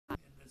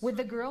With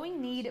the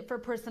growing need for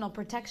personal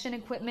protection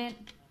equipment,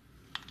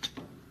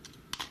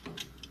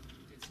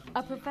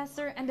 a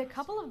professor and a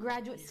couple of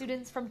graduate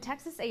students from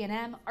Texas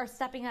A&M are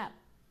stepping up,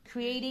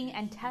 creating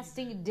and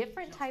testing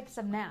different types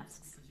of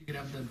masks. You could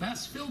have the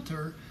best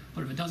filter,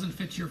 but if it doesn't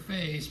fit your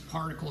face,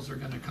 particles are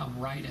going to come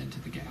right into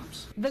the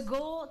gaps. The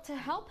goal to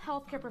help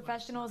healthcare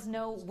professionals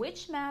know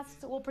which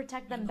masks will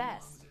protect them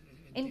best,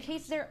 in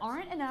case there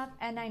aren't enough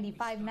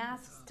N95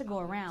 masks to go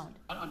around.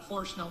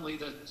 Unfortunately,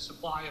 the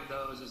supply of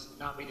those is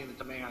not meeting the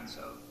demand,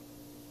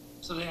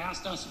 so they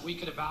asked us if we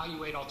could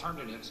evaluate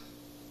alternatives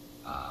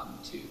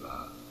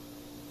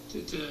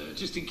to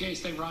just in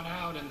case they run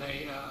out and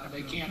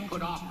they can't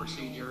put off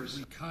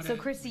procedures. So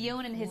Chris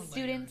Ione and his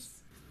students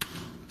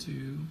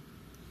 2,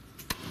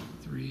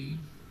 3.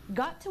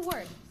 got to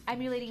work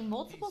emulating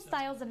multiple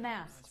styles of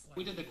masks.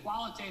 We did the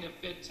qualitative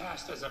fit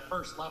test as a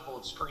first level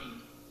of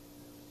screen.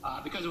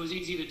 Because it was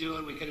easy to do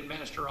it, we could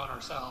administer on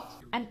ourselves.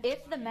 And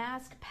if the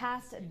mask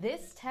passed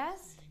this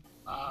test,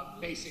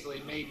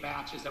 basically made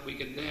batches that we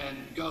could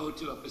then go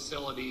to a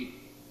facility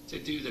to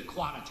do the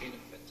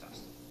quantitative fit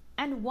test.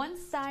 And one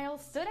style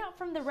stood out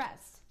from the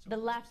rest, the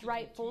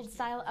left-right fold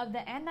style of the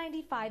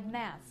N95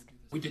 mask.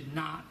 We did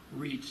not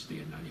reach the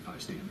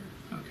N95 standard,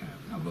 okay,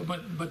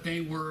 but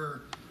they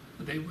were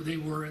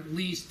at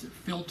least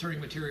filtering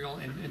material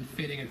and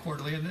fitting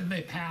accordingly, and then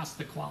they passed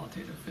the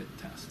qualitative fit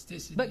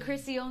test. But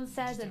Chris Ione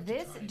says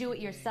this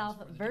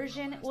do-it-yourself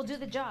version will do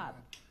the job,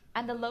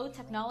 and the low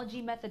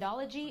technology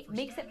methodology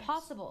makes it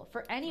possible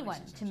for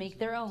anyone to make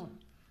their own.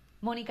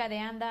 Monica de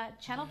Anda,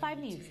 Channel 5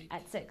 News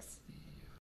at 6.